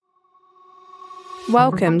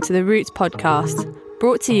Welcome to the Roots podcast,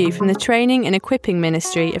 brought to you from the Training and Equipping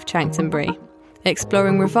Ministry of Chanctonbury,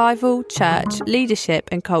 exploring revival, church, leadership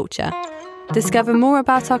and culture. Discover more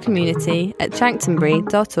about our community at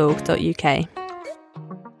chanctonbury.org.uk.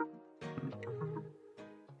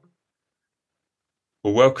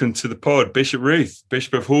 Well, welcome to the pod, Bishop Ruth,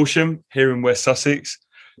 Bishop of Horsham, here in West Sussex.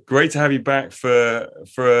 Great to have you back for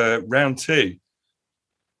round two.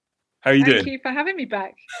 How are you doing? Thank you for having me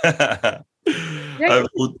back. Good.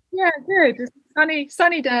 It's a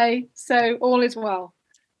sunny day, so all is well.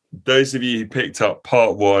 Those of you who picked up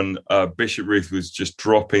part one, Bishop Ruth was just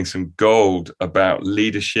dropping some gold about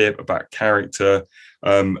leadership, about character,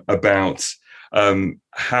 about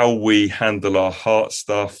how we handle our heart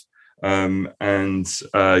stuff, and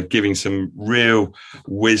giving some real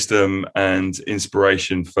wisdom and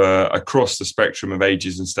inspiration for across the spectrum of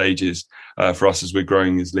ages and stages for us as we're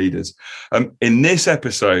growing as leaders. In this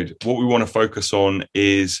episode, what we want to focus on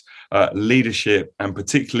is leadership, and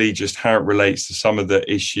particularly just how it relates to some of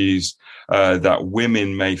the issues that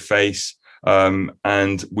women may face,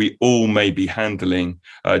 and we all may be handling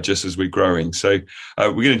just as we're growing. So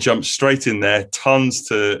we're going to jump straight in there. Tons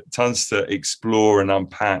to explore and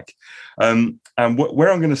unpack. And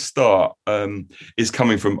where I'm going to start is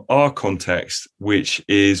coming from our context, which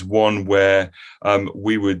is one where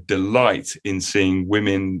we would delight in seeing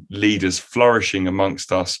women leaders flourishing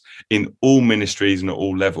amongst us in all ministries and at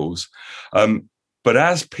all levels. But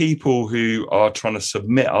as people who are trying to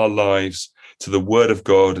submit our lives to the Word of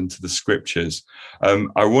God and to the Scriptures,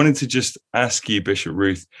 I wanted to just ask you, Bishop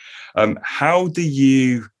Ruth, how do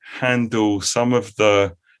you handle some of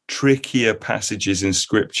the trickier passages in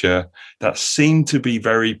Scripture that seem to be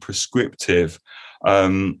very prescriptive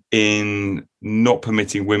in not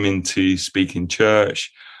permitting women to speak in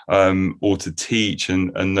church or to teach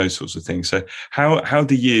and those sorts of things? So how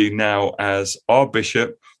do you now, as our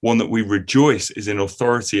bishop, one that we rejoice is in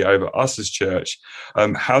authority over us as church,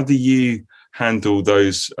 how do you handle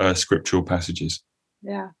those scriptural passages?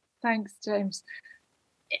 Yeah, thanks, James.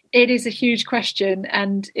 It is a huge question,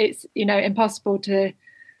 and it's impossible to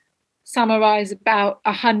summarize about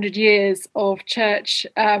 100 years of church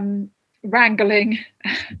wrangling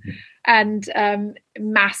and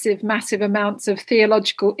massive amounts of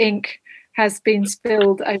theological ink has been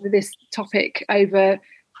spilled over this topic over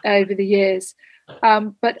the years.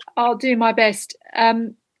 But I'll do my best.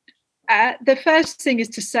 The first thing is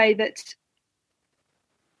to say that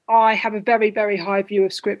I have a very, very high view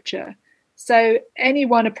of Scripture. So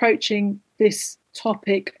anyone approaching this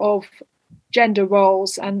topic of gender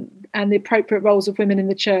roles and the appropriate roles of women in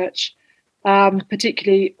the church,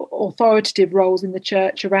 particularly authoritative roles in the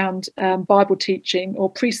church around Bible teaching or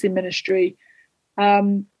priestly ministry,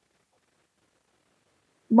 my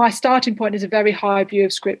starting point is a very high view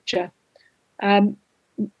of Scripture, that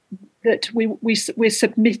we're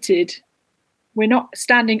submitted. We're not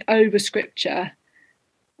standing over Scripture.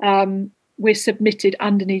 We're submitted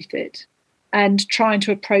underneath it and trying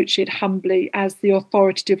to approach it humbly as the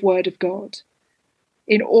authoritative Word of God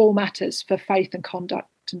in all matters for faith and conduct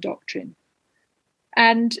and doctrine.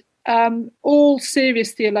 And all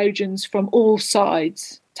serious theologians from all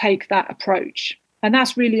sides take that approach. And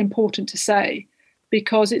that's really important to say,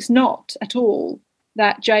 because it's not at all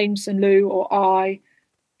that James and Lou or I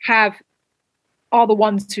are the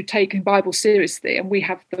ones who take the Bible seriously and we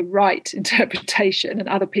have the right interpretation, and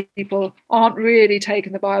other people aren't really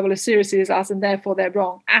taking the Bible as seriously as us and therefore they're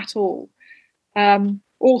wrong at all.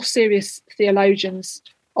 All serious theologians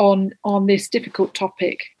on this difficult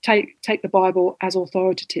topic take the Bible as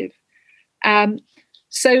authoritative.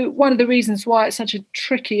 So one of the reasons why it's such a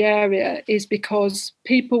tricky area is because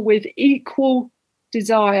people with equal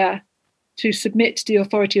desire to submit to the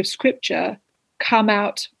authority of Scripture come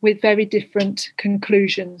out with very different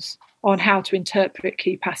conclusions on how to interpret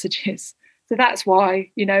key passages. So that's why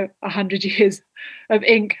 100 years of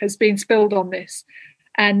ink has been spilled on this.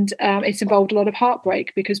 And it's involved a lot of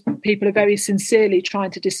heartbreak because people are very sincerely trying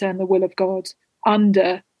to discern the will of God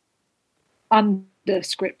under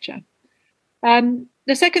Scripture. The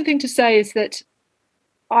second thing to say is that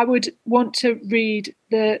I would want to read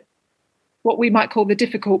what we might call the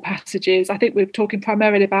difficult passages. I think we're talking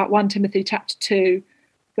primarily about 1 Timothy chapter 2,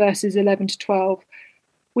 verses 11 to 12.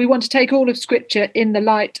 We want to take all of Scripture in the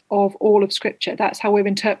light of all of Scripture. That's how we're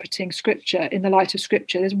interpreting Scripture, in the light of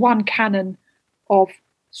Scripture. There's one canon of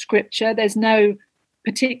Scripture. There's no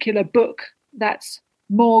particular book that's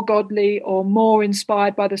more godly or more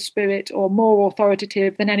inspired by the Spirit or more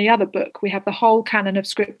authoritative than any other book. We have the whole canon of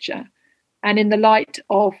Scripture. And in the light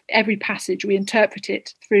of every passage, we interpret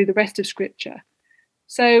it through the rest of Scripture.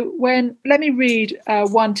 So let me read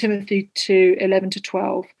 1 Timothy 2, 11 to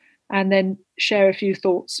 12, and then share a few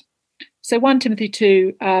thoughts. So 1 Timothy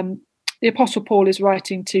 2, the Apostle Paul is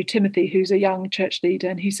writing to Timothy, who's a young church leader,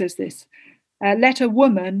 and he says this, let a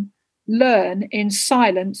woman learn in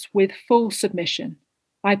silence with full submission.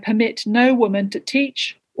 I permit no woman to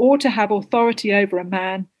teach or to have authority over a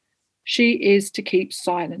man. She is to keep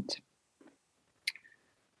silent.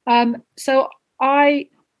 So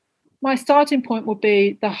my starting point will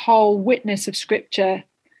be the whole witness of Scripture,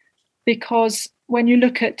 because when you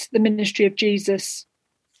look at the ministry of Jesus,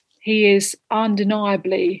 he is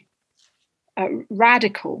undeniably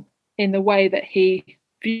radical in the way that he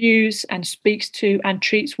views and speaks to and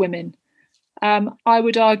treats women. I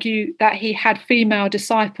would argue that he had female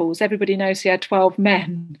disciples. Everybody knows he had 12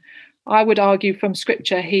 men. I would argue from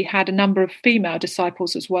Scripture he had a number of female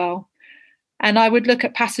disciples as well. And I would look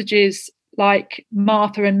at passages like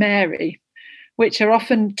Martha and Mary, which are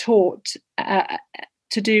often taught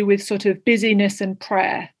to do with sort of busyness and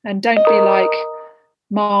prayer. And don't be like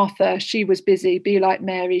Martha, she was busy. Be like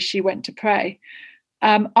Mary, she went to pray.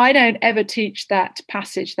 I don't ever teach that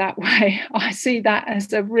passage that way. I see that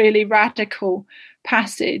as a really radical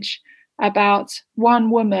passage about one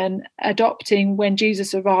woman adopting, when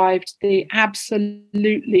Jesus arrived, the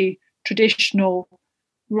absolutely traditional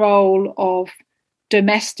role of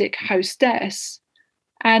domestic hostess,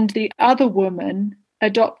 and the other woman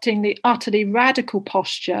adopting the utterly radical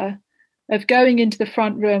posture of going into the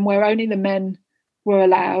front room where only the men were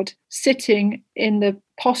allowed, sitting in the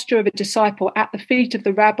posture of a disciple at the feet of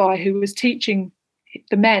the rabbi who was teaching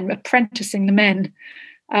the men, apprenticing the men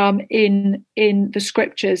in the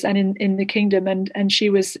scriptures and in the kingdom, and she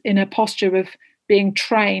was in a posture of being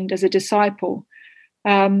trained as a disciple,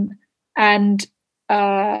 and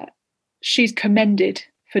she's commended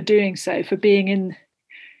for doing so, for being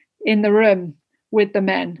in the room with the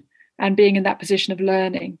men and being in that position of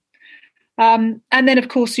learning. And then, of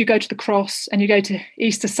course, you go to the cross and you go to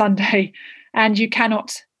Easter Sunday, and you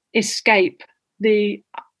cannot escape it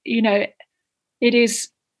is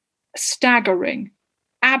staggering,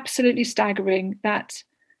 absolutely staggering, that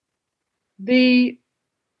the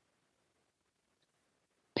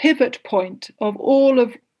pivot point of all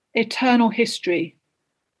of eternal history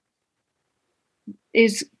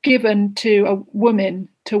is given to a woman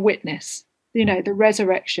to witness, the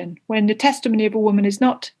resurrection, when the testimony of a woman is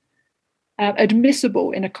not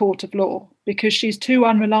admissible in a court of law because she's too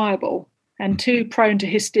unreliable and too prone to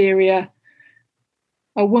hysteria.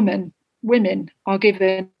 Women are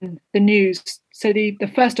given the news. So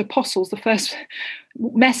the first apostles, the first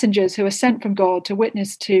messengers who are sent from God to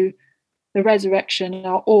witness to the resurrection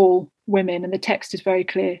are all women, and the text is very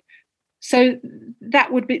clear. So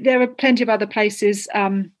that would be, there are plenty of other places,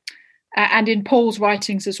 and in Paul's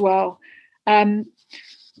writings as well,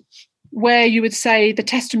 where you would say the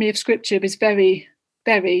testimony of Scripture is very,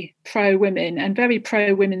 very pro-women and very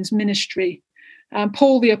pro-women's ministry.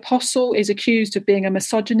 Paul the Apostle is accused of being a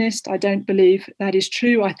misogynist. I don't believe that is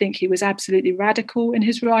true. I think he was absolutely radical in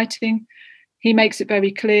his writing. He makes it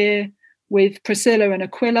very clear with Priscilla and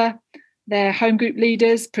Aquila, their home group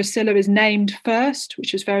leaders. Priscilla is named first,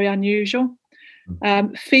 which is very unusual.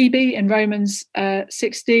 Phoebe in Romans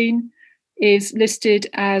 16 is listed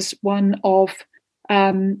as one of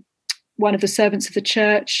the servants of the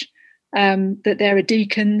church, that there are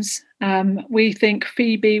deacons. We think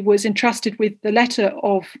Phoebe was entrusted with the letter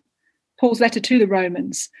of Paul's letter to the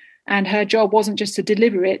Romans, and her job wasn't just to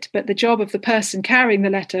deliver it, but the job of the person carrying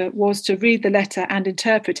the letter was to read the letter and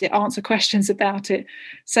interpret it, answer questions about it.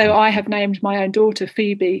 So I have named my own daughter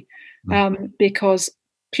Phoebe because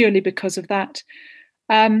of that.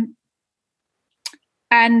 And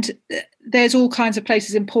there's all kinds of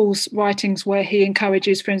places in Paul's writings where he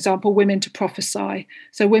encourages, for example, women to prophesy,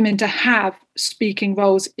 so women to have speaking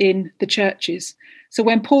roles in the churches. So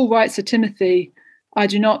when Paul writes to Timothy, I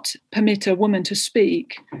do not permit a woman to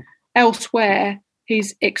speak, elsewhere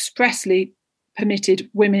he's expressly permitted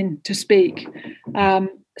women to speak,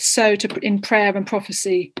 in prayer and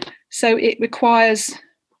prophecy. So it requires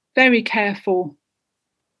very careful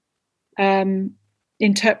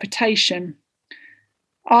interpretation.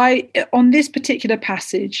 On this particular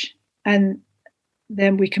passage, and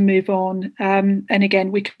then we can move on, and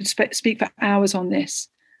again, we could speak for hours on this.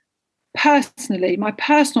 Personally, my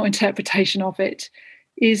personal interpretation of it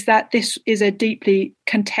is that this is a deeply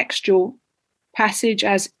contextual passage,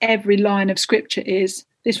 as every line of Scripture is.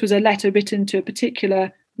 This was a letter written to a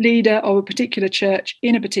particular leader of a particular church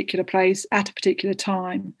in a particular place at a particular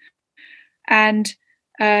time. And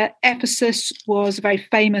Ephesus was a very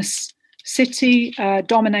famous city,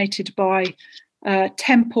 dominated by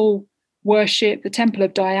temple worship, the temple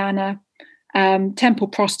of Diana, temple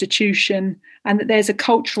prostitution, and that there's a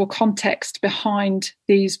cultural context behind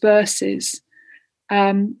these verses.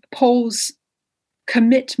 Paul's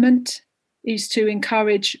commitment is to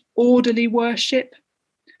encourage orderly worship,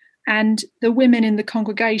 and the women in the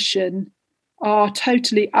congregation are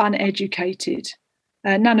totally uneducated.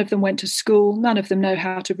 None of them went to school, none of them know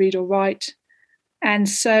how to read or write. And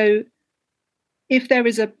so if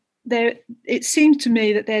it seems to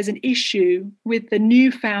me that there's an issue with the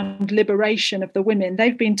newfound liberation of the women.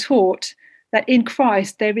 They've been taught that in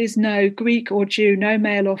Christ there is no Greek or Jew, no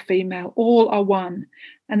male or female, all are one,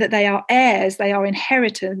 and that they are heirs, they are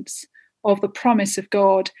inheritants of the promise of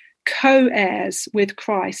God, co-heirs with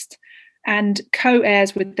Christ and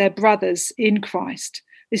co-heirs with their brothers in Christ.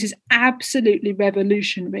 This is absolutely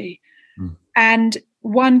revolutionary. And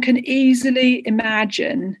one can easily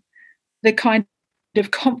imagine the kind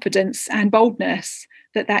of confidence and boldness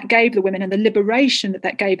that gave the women and the liberation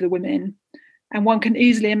that gave the women. And one can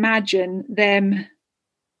easily imagine them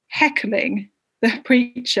heckling the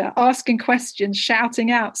preacher, asking questions,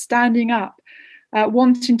 shouting out, standing up,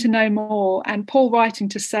 wanting to know more. And Paul writing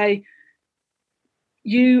to say,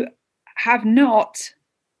 you have not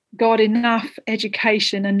got enough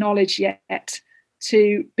education and knowledge yet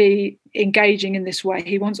to be engaging in this way.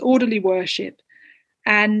 He wants orderly worship.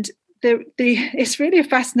 And it's really a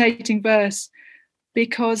fascinating verse,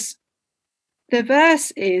 because the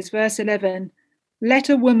verse is, verse 11, let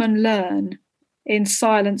a woman learn in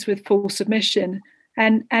silence with full submission.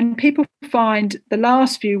 And people find the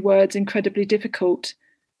last few words incredibly difficult.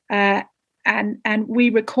 And we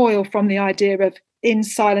recoil from the idea of in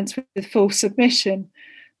silence with full submission.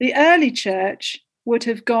 The early church would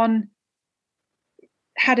have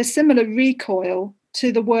had a similar recoil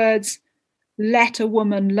to the words, let a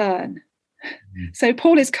woman learn. So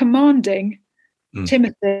Paul is commanding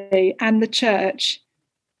Timothy and the church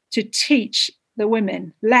to teach the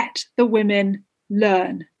women, let the women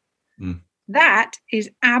learn. That is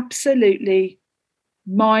absolutely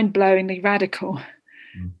mind-blowingly radical.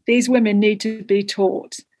 These women need to be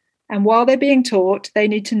taught. And while they're being taught, they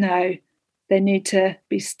need to know, they need to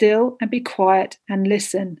be still and be quiet and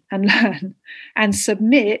listen and learn and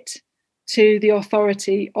submit to the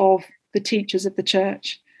authority of the teachers of the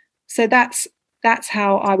church. So that's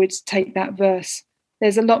how I would take that verse.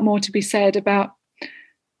 There's a lot more to be said about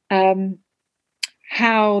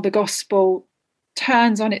how the gospel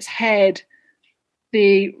turns on its head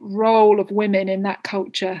the role of women in that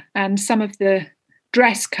culture, and some of the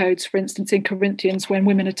dress codes, for instance, in Corinthians, when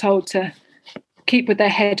women are told to keep with their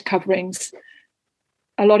head coverings.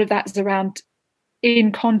 A lot of that is around,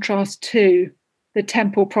 in contrast to the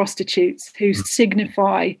temple prostitutes who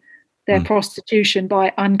signify their prostitution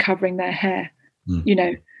by uncovering their hair,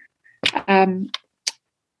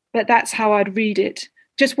 but that's how I'd read it.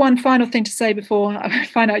 Just one final thing to say before I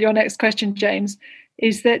find out your next question, James,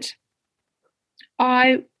 is that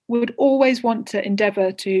I would always want to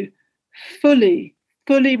endeavour to fully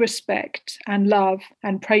respect and love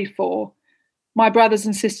and pray for my brothers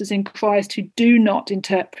and sisters in Christ who do not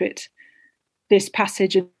interpret this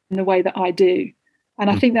passage in the way that I do. And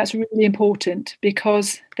I think that's really important,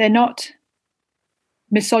 because they're not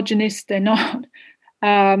misogynist, they're not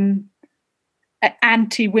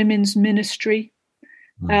anti-women's ministry,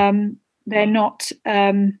 they're not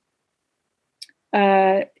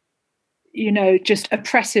just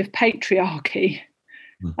oppressive patriarchy.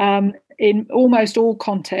 In almost all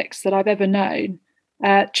contexts that I've ever known,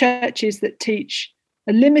 churches that teach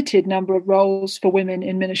a limited number of roles for women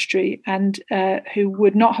in ministry, and who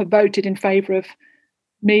would not have voted in favour of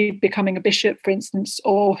me becoming a bishop, for instance,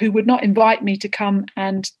 or who would not invite me to come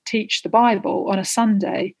and teach the Bible on a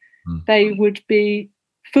Sunday, they would be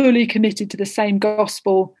fully committed to the same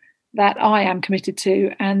gospel that I am committed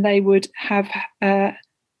to, and they would have, I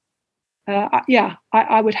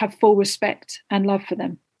would have full respect and love for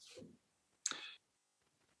them.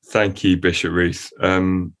 Thank you, Bishop Ruth.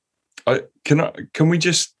 Can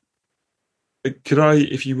I,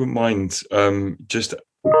 if you wouldn't mind, just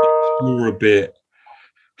explore a bit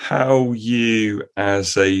how you,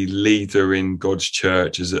 as a leader in God's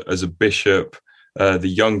church, as a bishop, the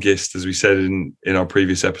youngest, as we said in our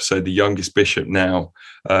previous episode, the youngest bishop now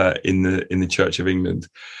in the Church of England,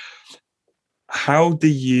 how do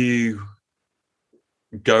you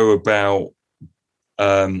go about?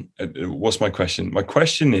 What's my question? My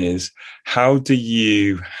question is, how do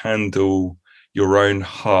you handle your own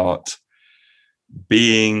heart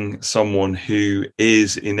being someone who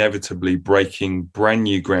is inevitably breaking brand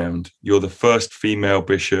new ground? You're the first female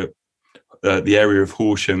bishop the area of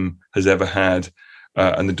Horsham has ever had,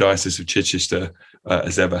 and the Diocese of Chichester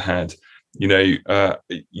has ever had.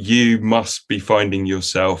 You must be finding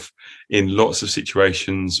yourself in lots of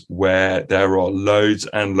situations where there are loads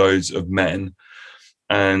and loads of men,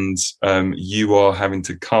 and you are having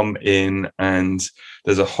to come in, and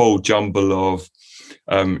there's a whole jumble of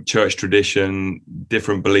church tradition,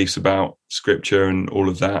 different beliefs about scripture and all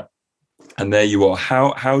of that. And there you are.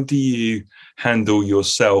 How do you handle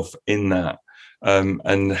yourself in that?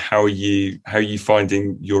 And how are you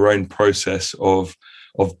finding your own process of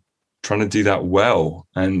trying to do that well?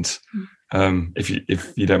 And if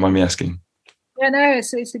you don't mind me asking. Yeah, no,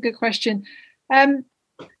 it's a good question.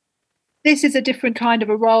 This is a different kind of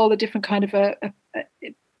a role, a different kind of a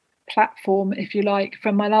platform, if you like,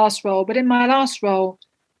 from my last role. But in my last role,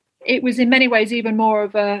 it was in many ways even more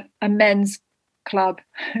of a men's club.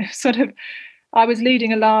 I was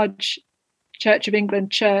leading a large Church of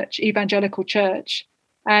England church, evangelical church,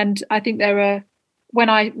 and I think when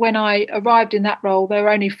I arrived in that role, there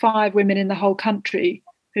were only 5 women in the whole country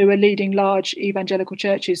who were leading large evangelical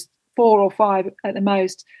churches, 4 or 5 at the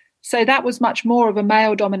most. So that was much more of a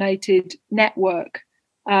male-dominated network.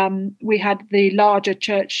 We had the larger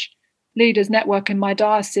church leaders network in my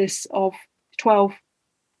diocese of 12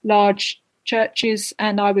 large churches,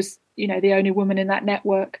 and I was, the only woman in that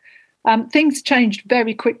network. Things changed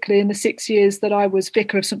very quickly in the 6 years that I was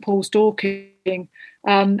Vicar of St Paul's, Dorking,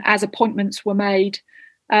 as appointments were made,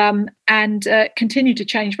 and continued to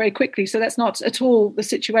change very quickly. So that's not at all the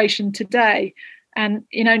situation today. And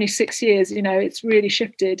in only 6 years, it's really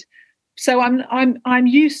shifted. So I'm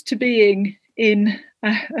used to being in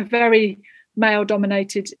a very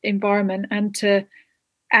male-dominated environment, and to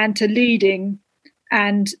leading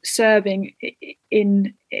and serving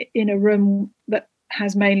in a room that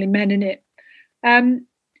has mainly men in it.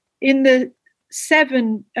 In the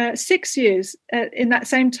 6 years in that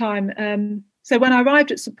same time, so when I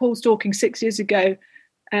arrived at St Paul's, Dorking 6 years ago,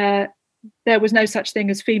 there was no such thing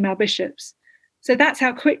as female bishops. So that's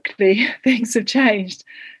how quickly things have changed.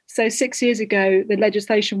 So 6 years ago, the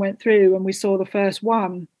legislation went through and we saw the first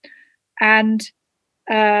one. And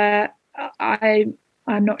I'm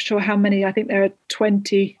not sure how many, I think there are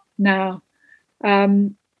 20 now.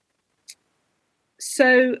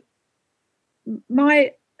 So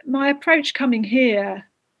my approach coming here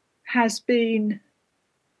has been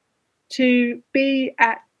to be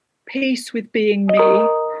at peace with being me,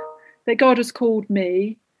 that God has called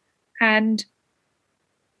me, and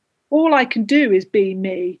all I can do is be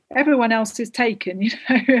me. Everyone else is taken,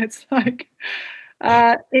 It's like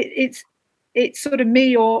it's sort of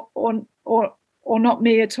me or not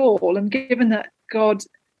me at all. And given that God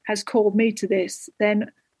has called me to this,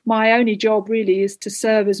 then my only job really is to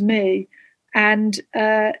serve as me and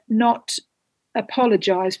not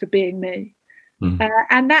apologize for being me.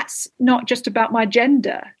 And that's not just about my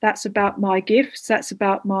gender. That's about my gifts. That's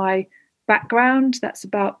about my background. That's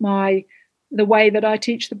about the way that I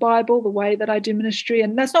teach the Bible, the way that I do ministry.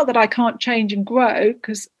 And that's not that I can't change and grow,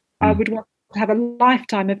 because I would want to have a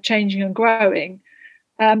lifetime of changing and growing.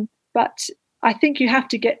 But I think you have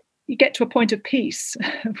to get to a point of peace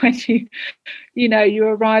when you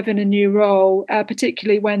arrive in a new role,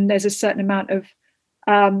 particularly when there's a certain amount of,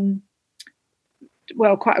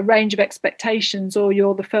 quite a range of expectations, or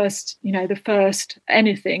you're the first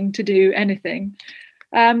anything to do anything.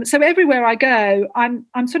 So everywhere I go, I'm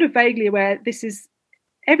sort of vaguely aware this is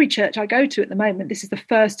every church I go to at the moment. This is the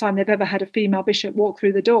first time they've ever had a female bishop walk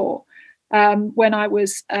through the door. When I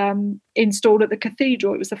was installed at the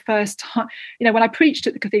cathedral, it was the first time. When I preached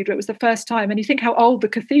at the cathedral, it was the first time. And you think how old the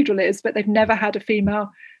cathedral is, but they've never had a female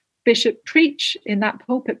bishop preach in that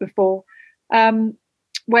pulpit before.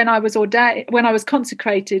 When I was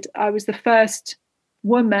consecrated, I was the first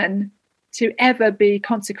woman to ever be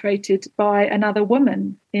consecrated by another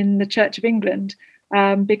woman in the Church of England,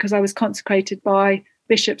 because I was consecrated by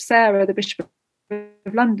Bishop Sarah, the Bishop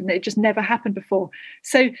of London. It just never happened before.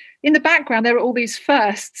 So in the background, there are all these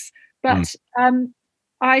firsts, but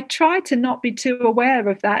I try to not be too aware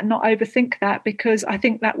of that and not overthink that, because I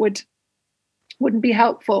think that wouldn't be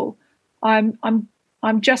helpful. I'm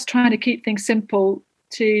just trying to keep things simple,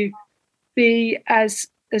 to be as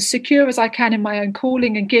secure as I can in my own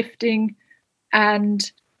calling and gifting,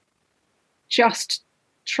 and just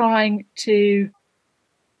trying to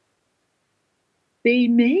be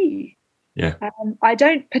me. Yeah. I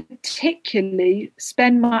don't particularly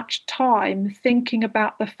spend much time thinking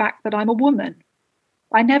about the fact that I'm a woman.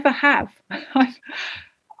 I never have.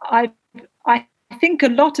 I think a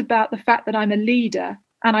lot about the fact that I'm a leader,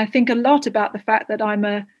 and I think a lot about the fact that I'm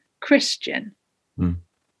a Christian.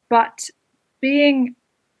 But being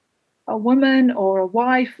a woman or a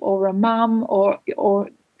wife or a mum or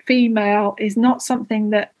female is not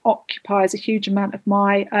something that occupies a huge amount of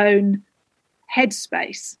my own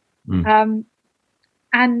headspace.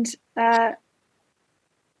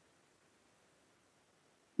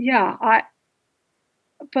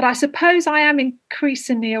 But I suppose I am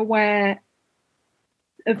increasingly aware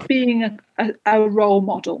of being a role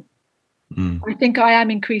model. I think I am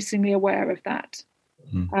increasingly aware of that,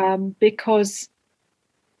 because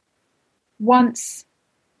once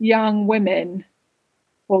young women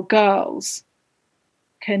or girls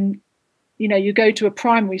can, you go to a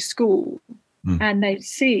primary school and they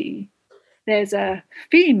see there's a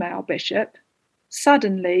female bishop,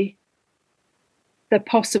 suddenly the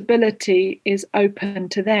possibility is open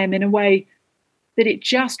to them in a way that it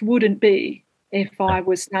just wouldn't be if I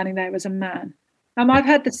was standing there as a man. I've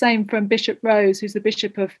heard the same from Bishop Rose, who's the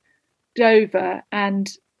Bishop of Dover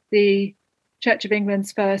and the Church of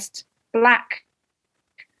England's first black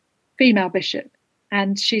female bishop.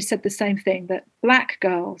 And she said the same thing, that black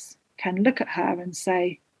girls can look at her and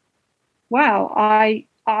say, wow, I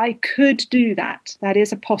could do that. That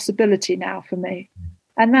is a possibility now for me.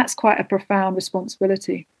 And that's quite a profound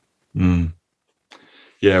responsibility.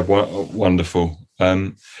 Yeah, wonderful.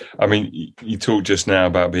 I mean, you talked just now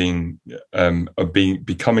about becoming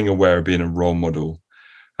aware of being a role model.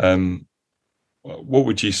 What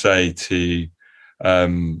would you say to?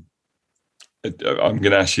 I'm going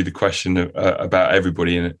to ask you the question about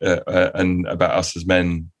everybody and about us as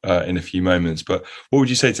men in a few moments. But what would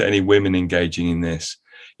you say to any women engaging in this?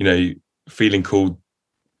 Feeling called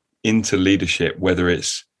into leadership, whether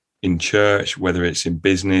it's in church, whether it's in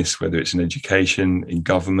business, whether it's in education, in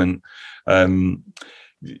government,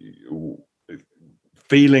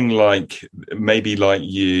 feeling like maybe like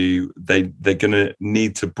you, they're going to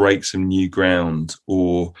need to break some new ground,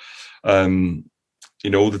 or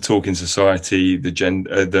all the talk in society,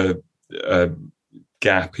 the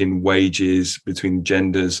gap in wages between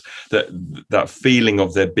genders, that feeling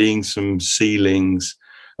of there being some ceilings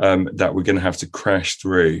that we're going to have to crash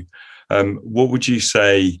through. What would you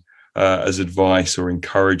say as advice or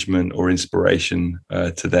encouragement or inspiration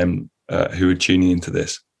to them who are tuning into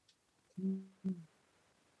this?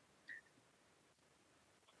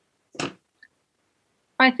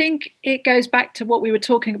 I think it goes back to what we were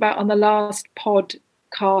talking about on the last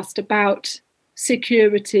podcast about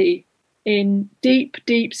security, in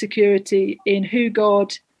deep security in who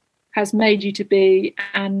God has made you to be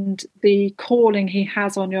and the calling he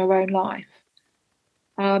has on your own life.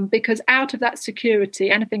 Because out of that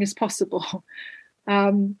security, anything is possible.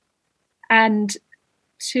 And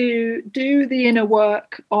to do the inner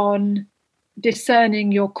work on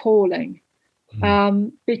discerning your calling.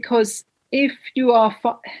 Because if you are,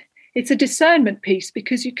 it's a discernment piece,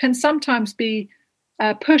 because you can sometimes be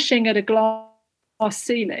pushing at a glass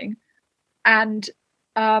ceiling and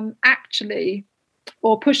actually,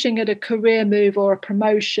 or pushing at a career move or a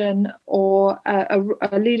promotion or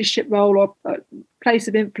a leadership role or a place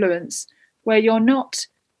of influence where you're not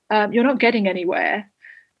getting anywhere.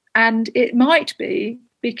 And it might be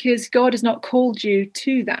because God has not called you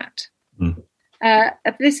to that.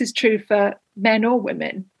 This is true for men or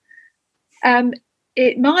women.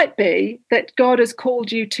 It might be that God has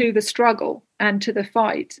called you to the struggle and to the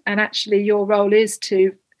fight. And actually your role is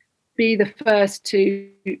to be the first to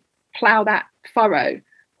plough that furrow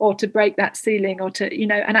or to break that ceiling, or to,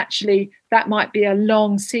 and actually that might be a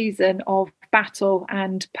long season of battle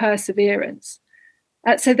and perseverance.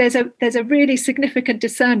 So there's a really significant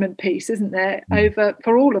discernment piece, isn't there, over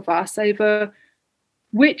for all of us, over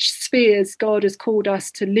which spheres God has called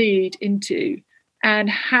us to lead into and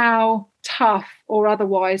how tough or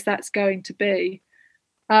otherwise that's going to be.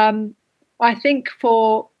 I think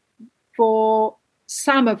for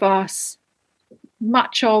some of us,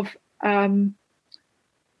 much of non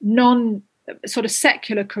sort of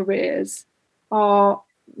secular careers are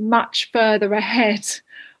much further ahead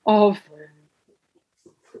of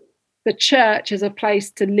the church as a place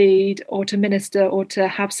to lead or to minister or to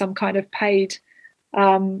have some kind of paid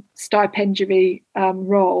stipendiary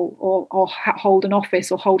role or hold an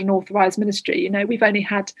office or hold an authorized ministry. We've only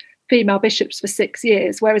had female bishops for 6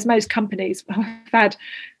 years, whereas most companies have had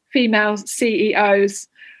female CEOs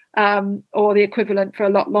or the equivalent for a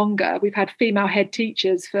lot longer. We've had female head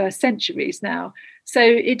teachers for centuries now. So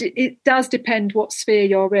it does depend what sphere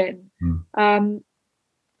you're in.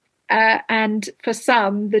 And for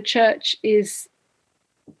some, the church is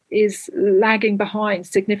lagging behind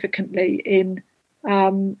significantly in,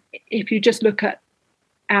 if you just look at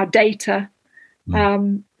our data.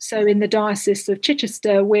 So in the Diocese of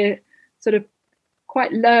Chichester, we're sort of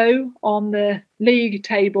quite low on the league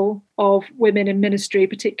table of women in ministry,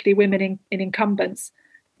 particularly women in incumbents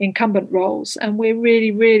incumbent roles, and we're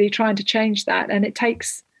really, really trying to change that. And it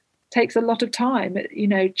takes a lot of time.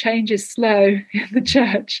 Change is slow in the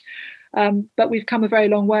church, but we've come a very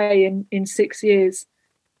long way in 6 years.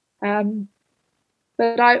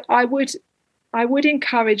 But I would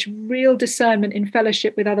encourage real discernment in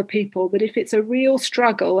fellowship with other people, that if it's a real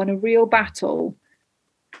struggle and a real battle,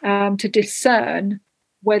 to discern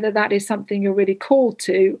whether that is something you're really called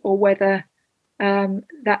to, or whether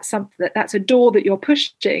that's a door that you're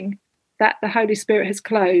pushing that the Holy Spirit has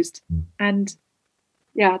closed. And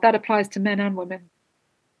that applies to men and women.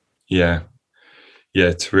 Yeah,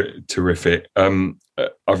 terrific.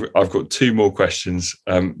 I've got two more questions.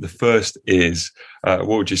 The first is, what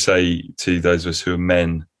would you say to those of us who are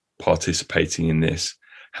men participating in this,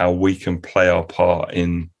 how we can play our part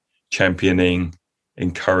in championing,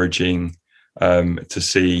 encouraging, to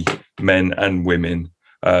see men and women,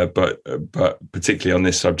 but particularly on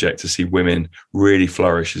this subject, to see women really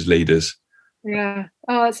flourish as leaders? Yeah.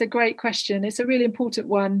 Oh, it's a great question. It's a really important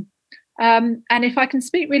one. And if I can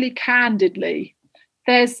speak really candidly,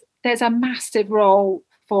 there's a massive role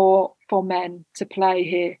for men to play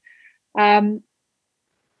here.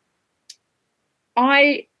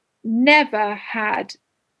 I never had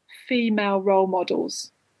female role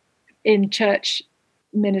models in church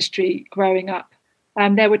ministry growing up.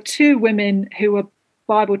 There were two women who were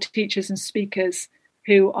Bible teachers and speakers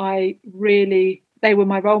who they were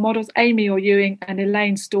my role models, Amy Orr Ewing and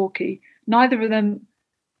Elaine Storkey. Neither of them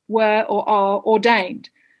were or are ordained.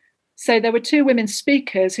 So there were two women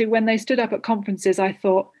speakers who, when they stood up at conferences, I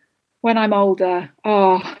thought, when I'm older,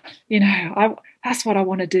 that's what I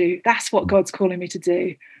want to do. That's what God's calling me to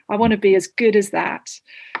do. I want to be as good as that.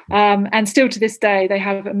 And still to this day, they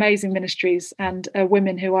have amazing ministries and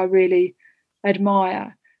women who I really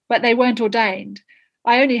admire, but they weren't ordained.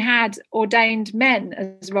 I only had ordained men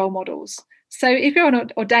as role models. So if you're an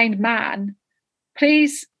ordained man,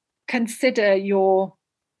 please consider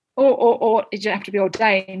or you don't have to be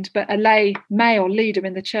ordained, but a lay male leader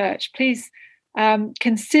in the church. Please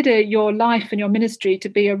consider your life and your ministry to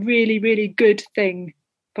be a really, really good thing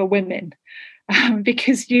for women,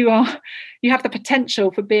 because you have the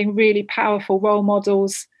potential for being really powerful role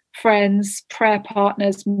models, friends, prayer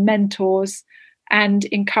partners, mentors, and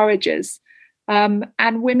encouragers.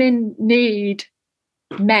 And women need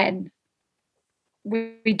men.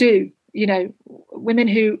 We do. Women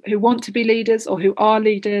who want to be leaders, or who are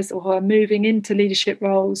leaders, or who are moving into leadership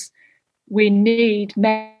roles. We need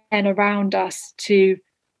men around us to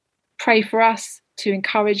pray for us, to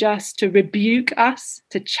encourage us, to rebuke us,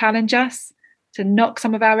 to challenge us, to knock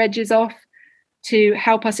some of our edges off, to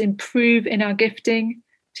help us improve in our gifting,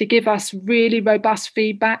 to give us really robust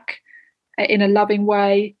feedback in a loving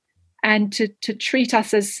way, and to treat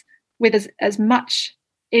us with as much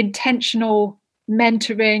intentional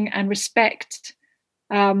mentoring and respect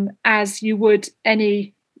as you would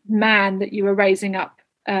any man that you were raising up.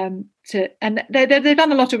 And they've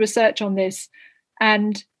done a lot of research on this,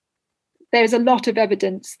 and there's a lot of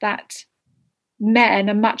evidence that men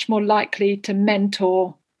are much more likely to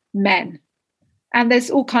mentor men. And there's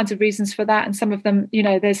all kinds of reasons for that. And some of them,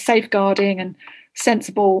 there's safeguarding and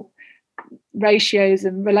sensible ratios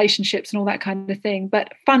and relationships and all that kind of thing.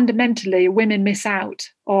 But fundamentally, women miss out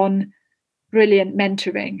on brilliant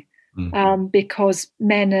mentoring because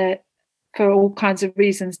men are, for all kinds of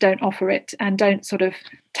reasons, don't offer it, and don't sort of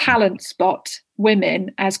talent spot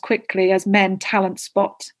women as quickly as men talent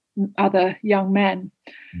spot other young men.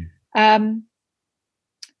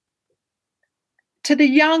 To the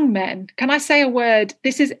young men, can I say a word?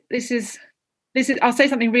 This is. I'll say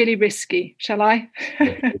something really risky. Shall I?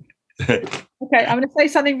 Okay, I'm going to say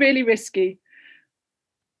something really risky.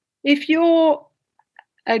 If you're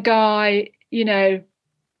a guy,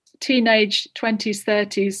 teenage 20s,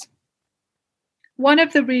 30s, one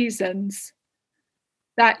of the reasons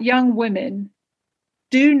that young women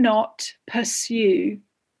do not pursue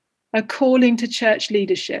a calling to church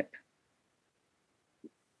leadership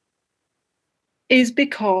is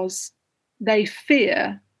because they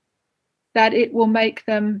fear that it will make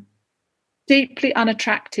them deeply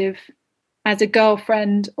unattractive as a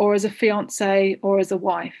girlfriend or as a fiancée or as a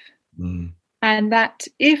wife. And that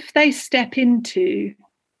if they step into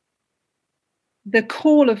the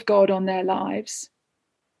call of God on their lives,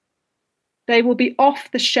 they will be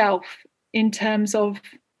off the shelf in terms of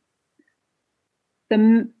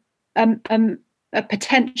a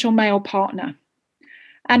potential male partner.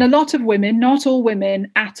 And a lot of women, not all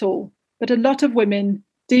women at all, but a lot of women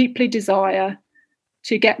deeply desire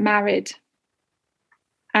to get married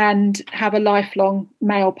and have a lifelong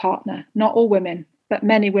male partner. Not all women, but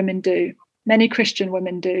many women do. Many Christian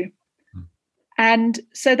women do. And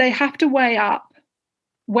so they have to weigh up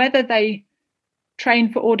whether they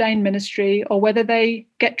train for ordained ministry, or whether they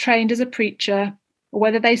get trained as a preacher, or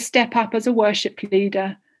whether they step up as a worship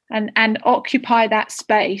leader and occupy that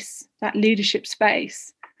space, that leadership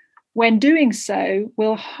space. When doing so,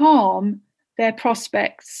 will harm their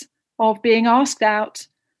prospects of being asked out,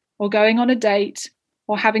 or going on a date,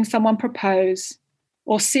 or having someone propose,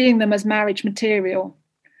 or seeing them as marriage material.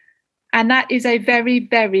 And that is a very,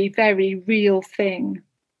 very, very real thing.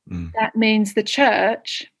 That means the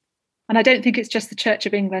church, and I don't think it's just the Church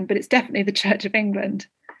of England, but it's definitely the Church of England,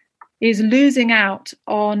 is losing out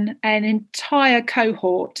on an entire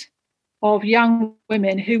cohort of young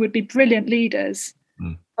women who would be brilliant leaders,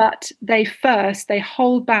 but they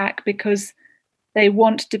hold back because they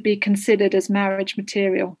want to be considered as marriage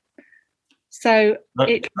material. So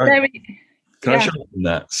it's very... Can I jump on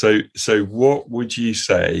that? So what would you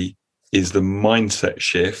say is the mindset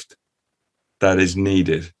shift that is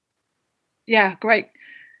needed? Yeah, great.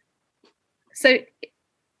 So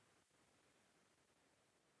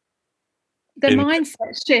the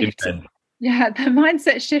mindset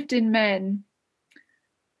shift in men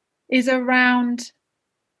is around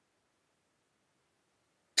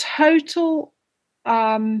total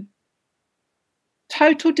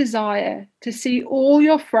desire to see all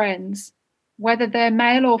your friends, whether they're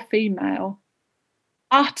male or female,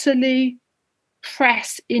 utterly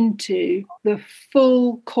press into the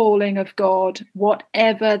full calling of God,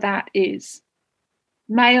 whatever that is,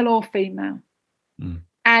 male or female,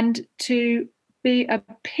 and to be a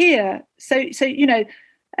peer. So you know,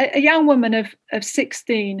 a young woman of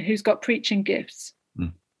 16 who's got preaching gifts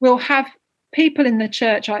will have people in the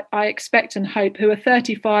church, I expect and hope, who are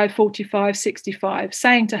 35, 45, 65,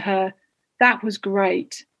 saying to her, "That was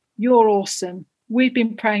great. You're awesome. We've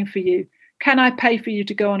been praying for you. Can I pay for you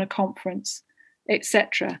to go on a conference?"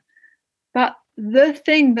 etc. But the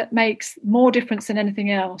thing that makes more difference than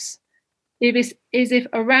anything else is if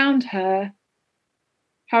around her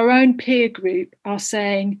own peer group are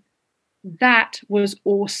saying, "That was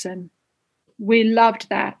awesome. We loved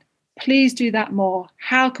that. Please do that more.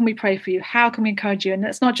 How can we pray for you? How can we encourage you?" And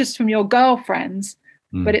that's not just from your girlfriends,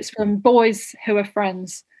 but it's from boys who are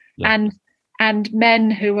friends, and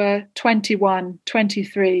men who are 21,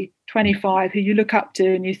 23, 25, who you look up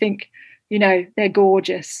to and you think, you know, they're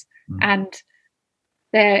gorgeous and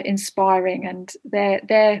they're inspiring, and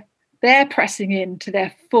they're pressing into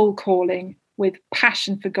their full calling with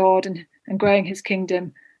passion for God and growing his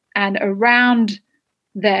kingdom. And around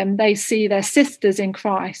them, they see their sisters in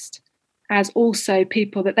Christ as also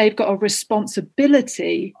people that they've got a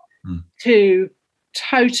responsibility to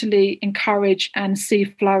totally encourage and see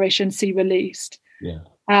flourish and see released.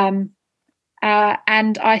 And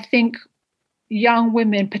I think young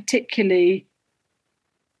women particularly,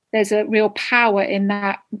 there's a real power in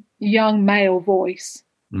that young male voice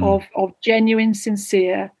of genuine,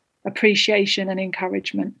 sincere appreciation and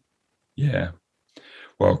encouragement. Yeah.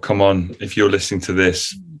 Well, come on. If you're listening to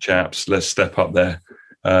this, chaps, let's step up there.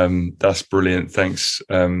 That's brilliant. Thanks.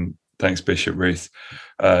 Thanks, Bishop Ruth,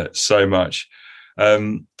 so much.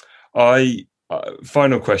 Final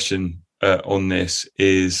question on this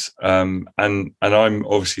is, and I'm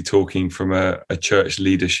obviously talking from a church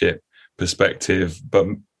leadership perspective, but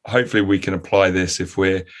hopefully we can apply this if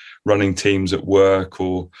we're running teams at work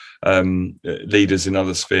or leaders in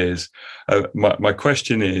other spheres. My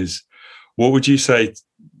question is, what would you say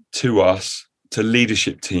to us, to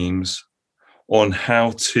leadership teams, on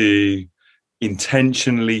how to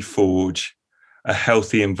intentionally forge a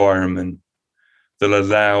healthy environment that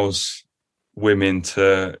allows women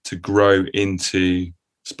to grow into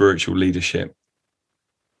spiritual leadership?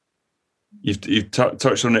 You've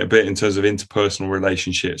touched on it a bit in terms of interpersonal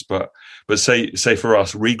relationships, but say for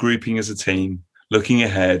us, regrouping as a team, looking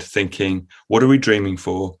ahead, thinking, what are we dreaming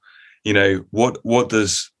for? You know, what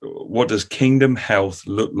does kingdom health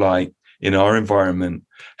look like in our environment?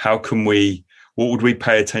 What would we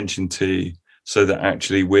pay attention to so that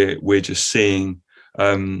actually we're just seeing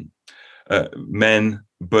men,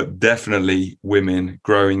 but definitely women,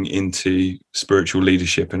 growing into spiritual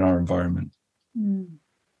leadership in our environment?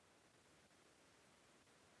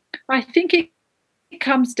 I think it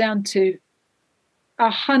comes down to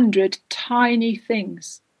 100 tiny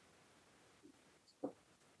things.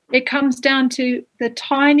 It comes down to the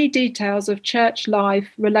tiny details of church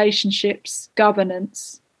life, relationships,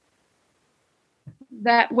 governance,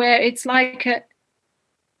 that where it's like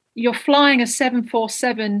you're flying a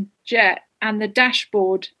 747 jet and the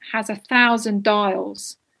dashboard has 1,000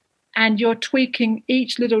 dials and you're tweaking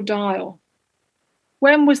each little dial.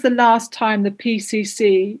 When was the last time the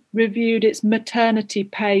PCC reviewed its maternity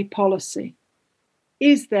pay policy?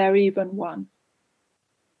 is there even one?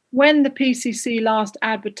 When the PCC last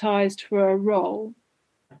advertised for a role,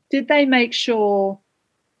 did they make sure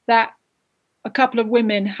that a couple of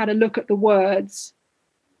women had a look at the words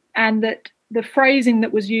and that the phrasing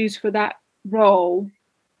that was used for that role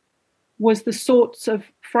was the sorts of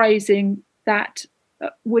phrasing that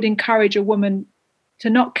would encourage a woman to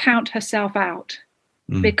not count herself out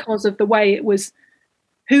because of the way it was?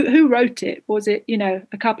 Who wrote it? Was it,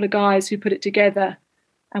 a couple of guys who put it together?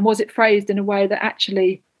 And was it phrased in a way that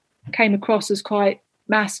actually came across as quite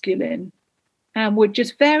masculine and would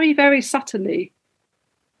just very, very subtly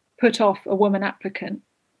put off a woman applicant?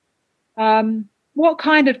 What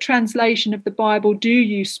kind of translation of the Bible do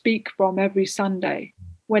you speak from every Sunday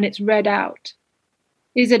when it's read out?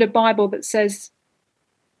 Is it a Bible that says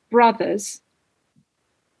brothers,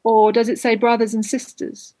 or does it say brothers and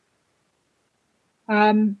sisters?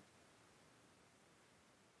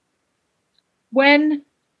 When,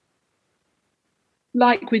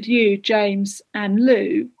 like with you, James and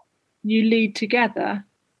Lou, you lead together,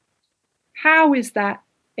 how is that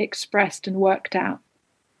expressed and worked out?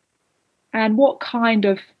 And what kind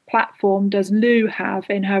of platform does Lou have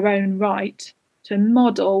in her own right to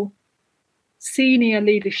model senior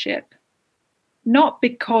leadership, not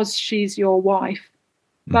because she's your wife,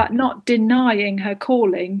 but not denying her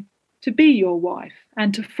calling to be your wife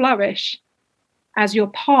and to flourish as your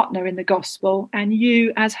partner in the gospel and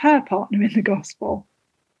you as her partner in the gospel?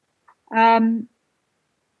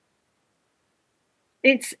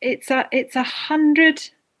 It's 100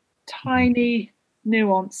 tiny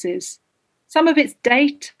nuances. Some of it's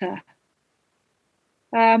data,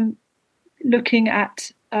 looking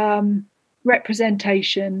at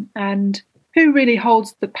representation and who really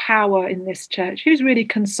holds the power in this church, who's really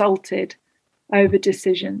consulted over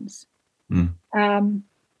decisions.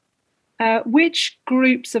 Which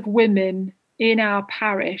groups of women in our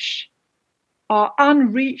parish are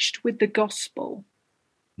unreached with the gospel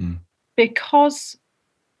because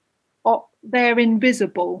they're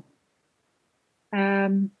invisible,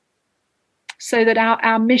 so that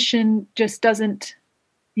our mission just doesn't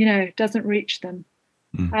reach them.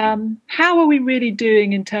 How are we really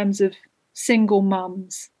doing in terms of single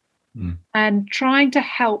mums and trying to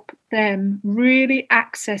help them really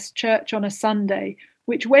access church on a Sunday,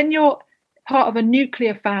 which when you're part of a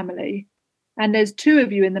nuclear family and there's two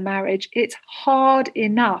of you in the marriage, it's hard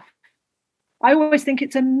enough. I always think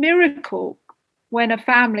it's a miracle when a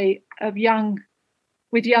family of young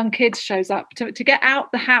kids shows up to get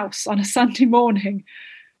out the house on a Sunday morning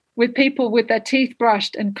with people with their teeth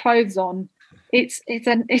brushed and clothes on. It's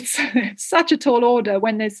such a tall order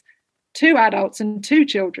when there's 2 adults and 2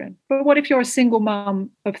 children. But what if you're a single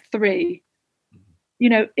mum of 3?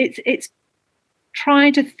 It's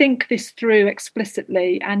trying to think this through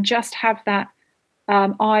explicitly and just have that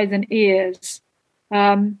eyes and ears.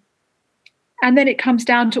 And then it comes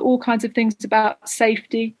down to all kinds of things about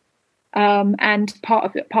safety and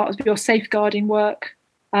part of your safeguarding work.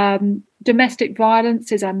 Domestic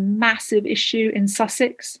violence is a massive issue in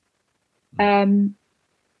Sussex.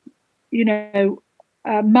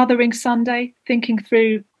 Mothering Sunday, thinking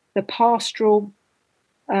through the pastoral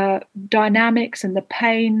dynamics and the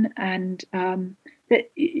pain, and that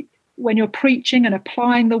when you're preaching and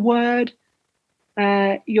applying the word,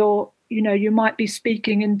 you might be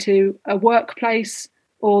speaking into a workplace,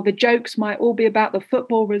 or the jokes might all be about the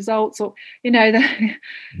football results, or and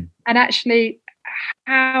actually,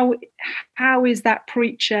 how is that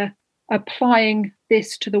preacher applying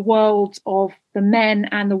this to the world of the men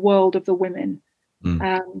and the world of the women?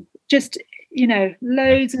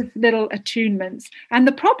 Loads of little attunements. And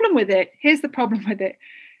the problem with it, here's the problem with it,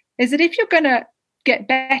 is that if you're going to get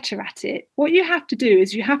better at it, what you have to do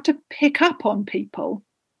is you have to pick up on people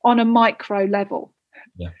on a micro level.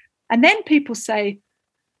 Yeah. And then people say,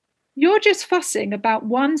 you're just fussing about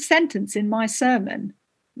one sentence in my sermon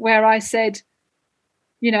where I said,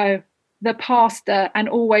 the pastor, and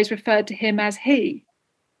always referred to him as he.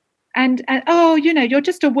 And you're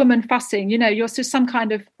just a woman fussing, you're just some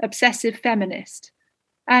kind of obsessive feminist.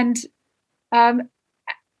 And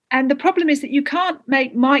the problem is that you can't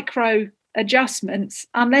make micro adjustments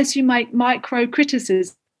unless you make micro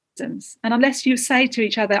criticisms, and unless you say to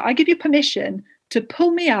each other, I give you permission to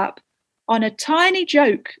pull me up on a tiny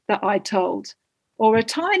joke that I told, or a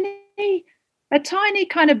tiny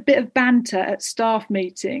kind of bit of banter at staff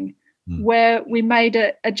meeting where we made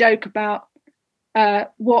a joke about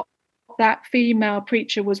what that female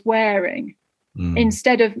preacher was wearing,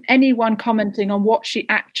 instead of anyone commenting on what she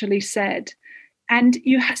actually said. And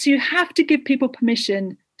you have to give people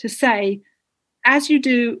permission to say, as you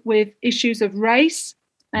do with issues of race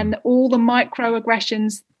and all the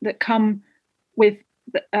microaggressions that come with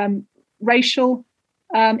racial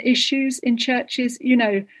issues in churches. You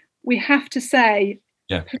know, we have to say,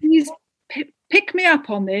 please pick me up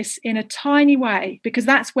on this in a tiny way, because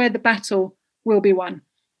that's where the battle will be won.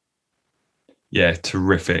 Yeah,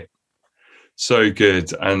 terrific. So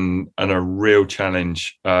good, and a real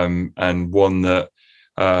challenge, and one that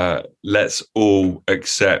let's all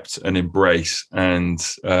accept and embrace and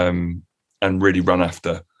really run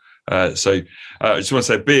after. So I just want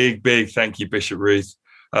to say big thank you, Bishop Ruth.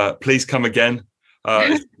 Please come again.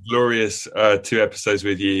 It's glorious 2 episodes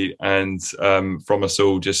with you, and from us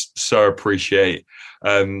all, just so appreciate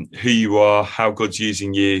who you are, how God's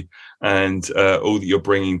using you, and all that you're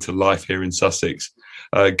bringing to life here in Sussex.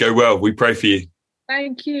 Go well. We pray for you.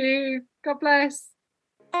 Thank you. God bless.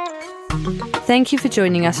 Thank you for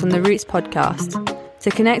joining us on the Roots podcast.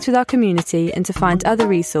 To connect with our community and to find other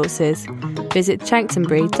resources, visit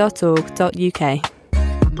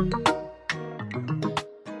chanctonbury.org.uk.